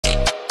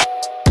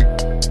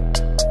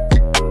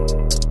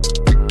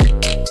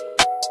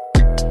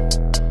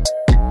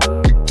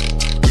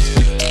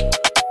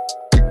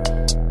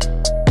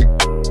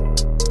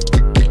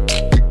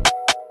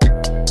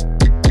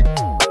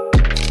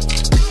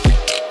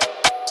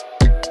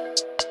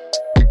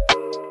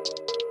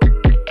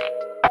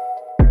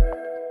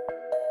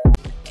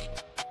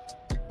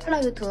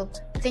Hello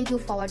YouTube, thank you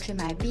for watching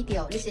my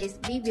video. This is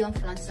Vivian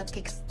from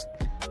Supkicks.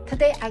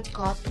 Today I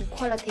got two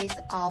qualities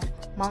of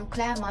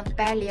Moncler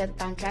Montbeliar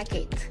down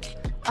jacket.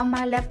 On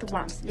my left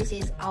ones, this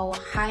is our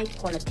high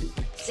quality,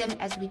 same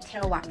as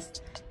retail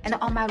ones. And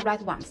on my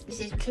right ones,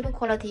 this is triple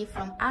quality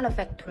from other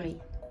factory.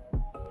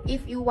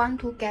 If you want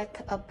to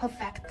get a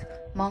perfect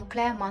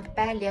Moncler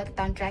Montbeliar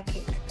down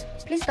jacket,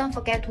 please don't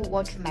forget to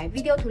watch my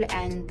video to the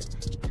end.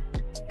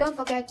 Don't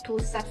forget to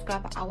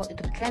subscribe our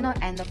YouTube channel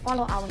and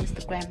follow our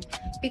Instagram,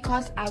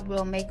 because I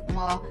will make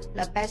more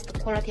the best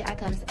quality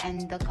items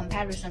and the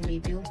comparison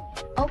review.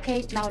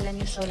 Okay, now let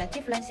me show the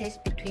differences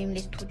between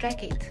these two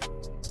jackets.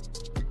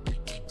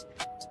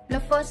 The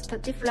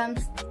first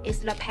difference is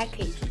the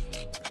package.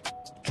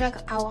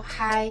 Check our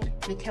high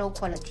retail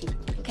quality.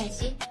 You can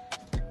see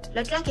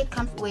the jacket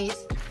comes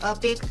with a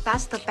big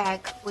dust bag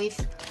with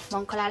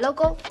Moncler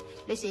logo.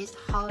 This is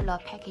how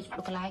the package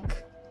looks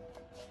like.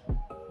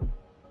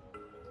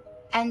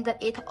 And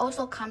it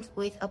also comes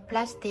with a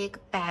plastic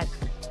bag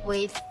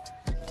with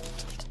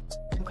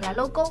Moncler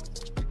logo.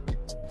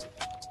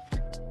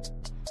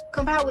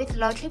 Compared with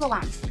the triple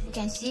ones, you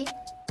can see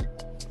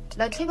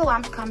the triple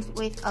one comes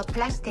with a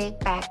plastic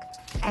bag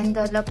and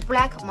the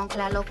black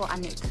Moncler logo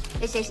on it.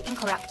 This is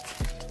incorrect.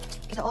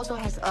 It also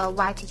has a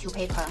white tissue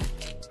paper.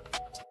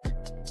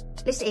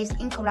 This is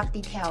incorrect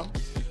detail.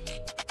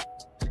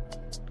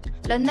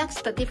 The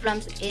next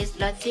difference is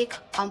the thick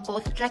on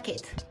both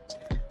jackets.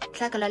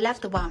 Check the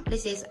left one.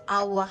 This is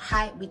our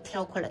high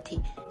retail quality.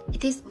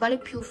 It is very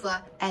pure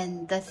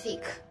and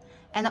thick.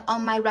 And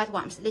on my right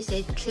ones, this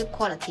is cheap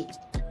quality.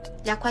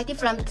 They are quite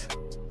different.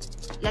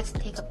 Let's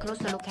take a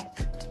closer look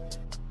at.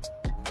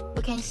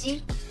 You can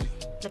see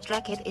the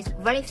jacket is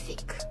very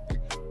thick.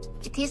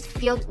 It is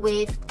filled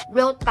with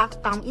real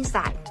dark down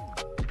inside.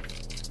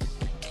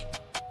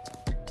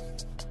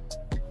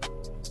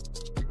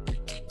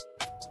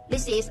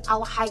 This is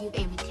our high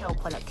UA retail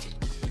quality.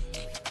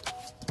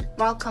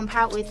 While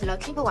compared with the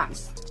triple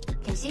ones, you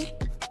can see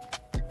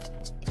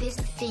it is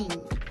thin.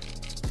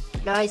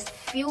 There is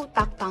few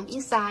dark down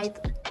inside.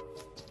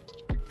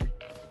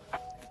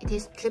 It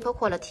is triple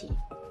quality.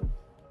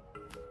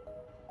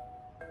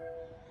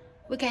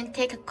 We can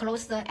take a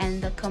closer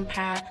and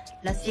compare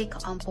the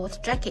thick on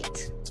both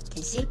jackets. You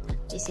can see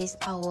this is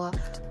our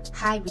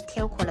high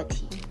retail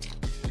quality.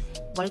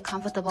 Very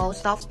comfortable,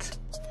 soft.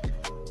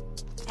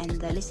 And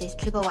this is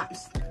triple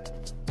ones.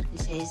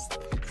 This is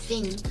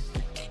thin.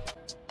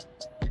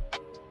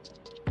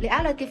 The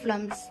other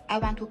difference I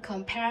want to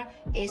compare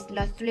is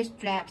the 3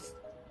 straps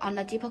on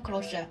the zipper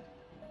closure.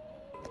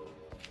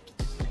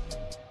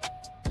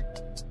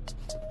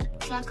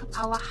 Check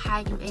our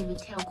high UA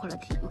retail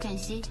quality. You can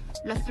see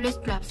the 3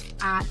 straps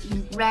are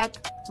in red,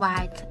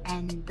 white,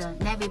 and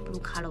navy blue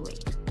colorway.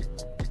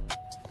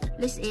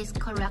 This is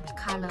correct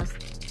colors,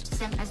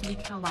 same as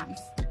retail ones.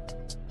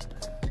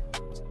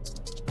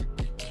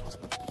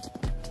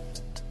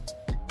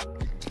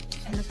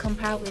 And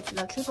compare with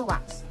the triple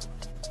ones,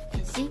 you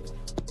can see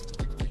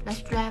the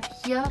strap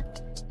here,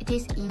 it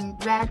is in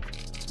red,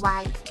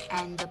 white,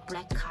 and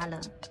black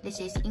color. This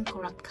is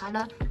incorrect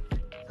color.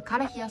 The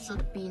color here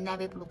should be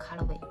navy blue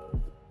colorway.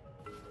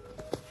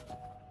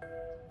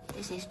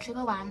 This is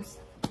triple ones.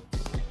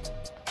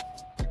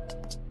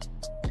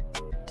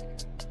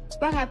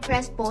 When I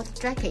press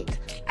both jackets,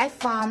 I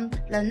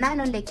found the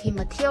nylon leaking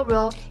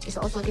material is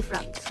also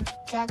different.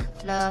 Check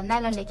the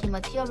nylon leaking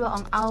material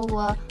on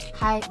our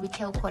high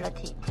retail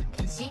quality. You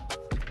can see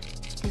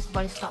it is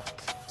very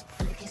soft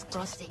and it is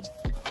glossy.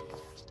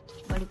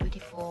 Very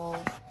beautiful.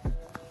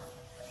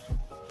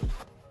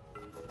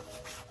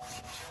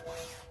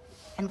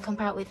 And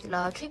compared with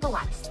the triple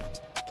ones,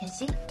 you can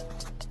see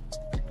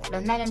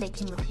the nylon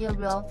leaking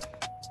material.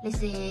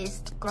 This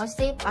is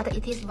glossy, but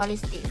it is very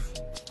stiff.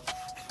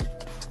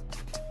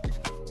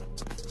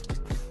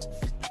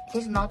 It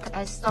is not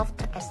as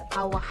soft as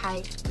our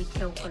high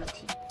retail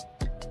quality.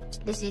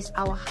 This is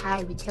our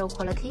high retail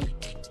quality.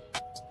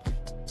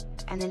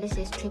 And then this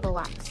is triple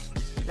ones.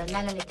 The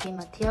nylon leaking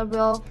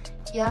material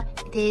here,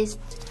 it is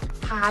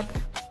hard,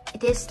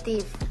 it is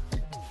stiff.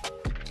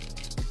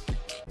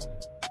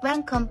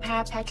 When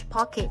compare patch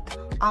pocket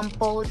on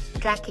both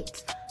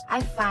jackets,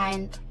 I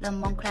find the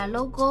Moncler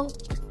logo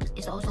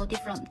is also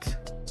different.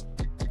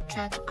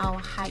 Check our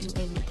high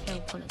UA retail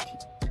quality.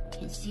 You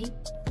can see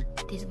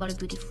it is very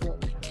beautiful.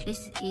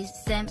 This is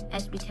same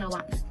as retail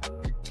ones.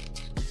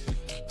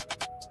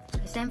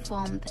 The same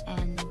font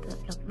and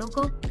the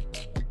logo.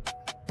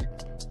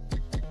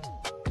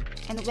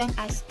 And when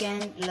I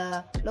scan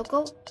the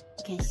logo,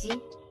 you can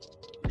see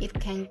it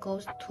can go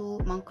to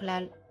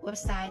Moncler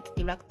website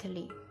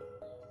directly.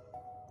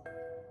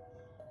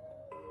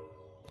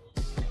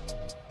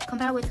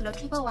 Compared with the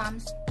triple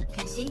ones, you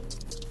can see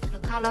the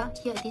color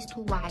here, it is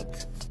too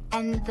white.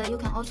 And you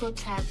can also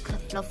check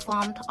the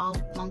font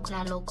of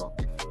Moncler logo.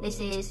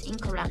 This is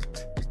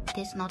incorrect.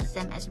 It is not the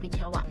same as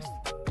retail ones.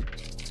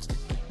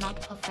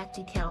 Not perfect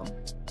detail.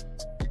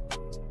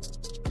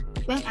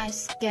 When I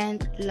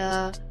scanned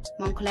the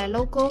Moncler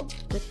logo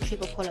with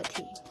triple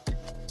quality,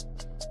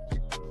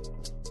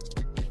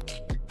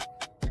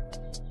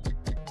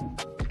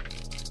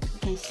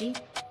 can see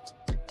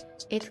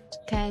it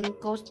can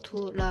go to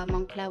the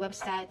Moncler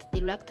website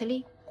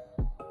directly.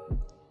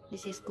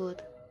 This is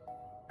good.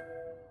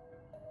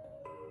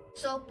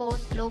 So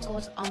both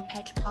logos on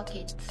patch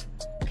pockets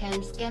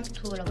can scan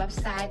to the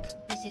website.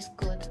 This is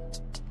good.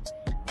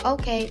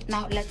 Okay,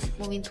 now let's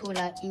move into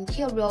the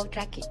interior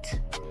jacket.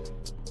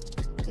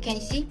 You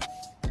can see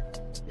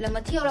the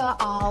material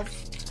of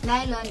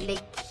nylon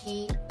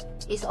leaky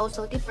is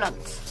also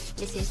different.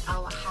 This is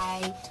our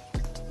high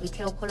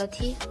retail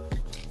quality.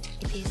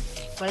 It is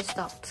very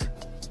soft.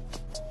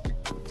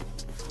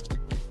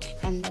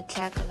 And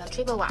check the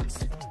triple ones.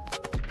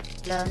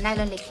 The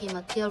nylon leaky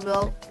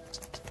material,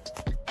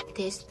 it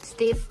is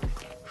stiff,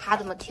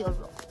 hard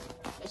material.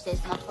 This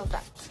is not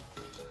perfect.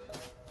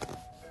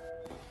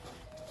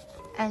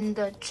 And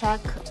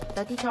check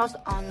the details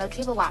on the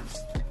triple ones.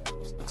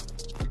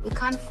 We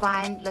can't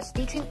find the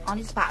stitching on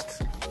this part.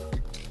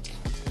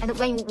 And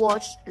when you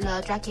wash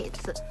the jacket,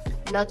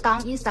 the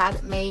down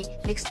inside may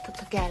mix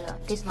together.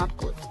 This is not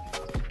good.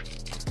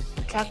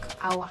 Check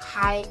our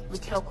high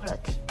retail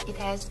quality. It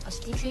has a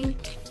stitching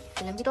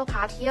in the middle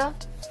part here.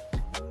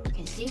 You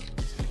can see.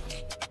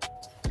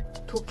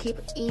 To keep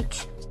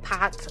each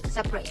part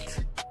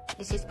separate.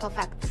 This is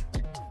perfect.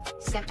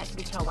 Same as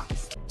retail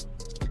ones.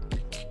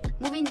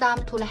 Moving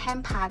down to the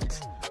hem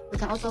part, we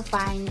can also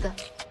find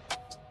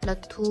the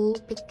two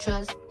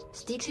pictures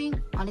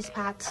stitching on this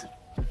part.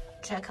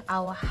 Check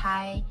our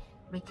high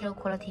retail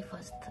quality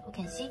first. You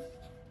can see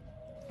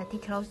the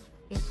details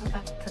is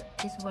perfect.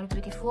 It's very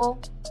beautiful.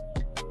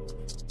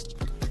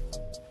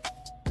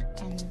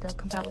 And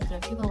compare with the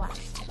triple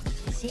ones.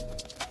 You see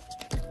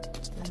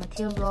the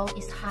material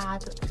is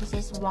hard. This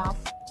is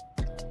rough,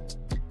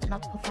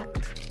 not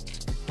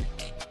perfect.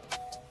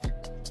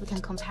 We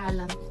can compare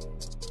them.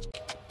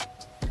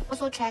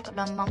 Also check the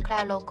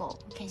Moncler logo.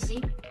 You can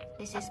see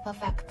this is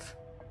perfect.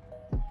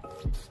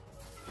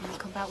 And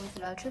compare with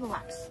the triple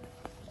ones.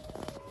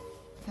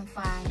 You can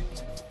find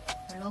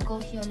the logo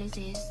here. This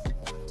is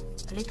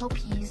a little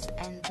piece,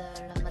 and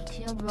the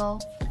material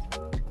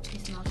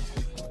is not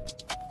as good.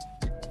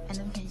 And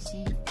you can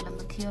see the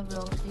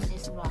material.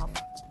 This is rough.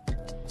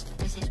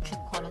 This is cheap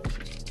quality.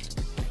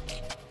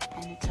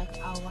 And check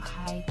our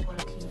high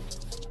quality.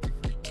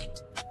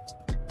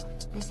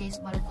 This is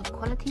very good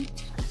quality.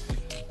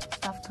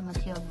 Soft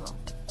material.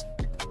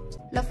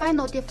 The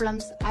final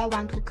difference I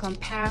want to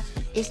compare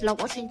is the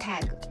washing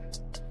tag.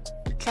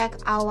 Check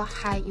our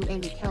high UA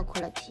retail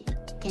quality.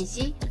 You can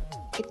see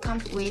it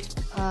comes with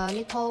a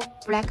little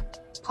black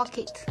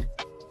pocket.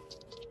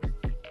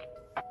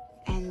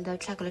 And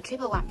check the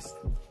triple ones.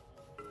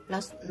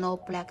 There's no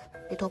black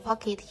little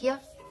pocket here.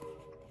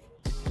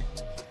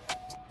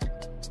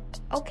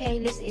 Okay,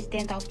 this is the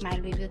end of my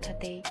review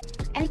today.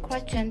 Any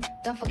question,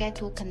 don't forget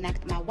to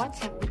connect my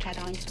WhatsApp, WeChat,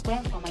 or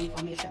Instagram for more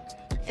information.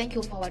 Thank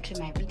you for watching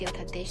my video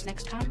today.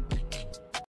 Next time.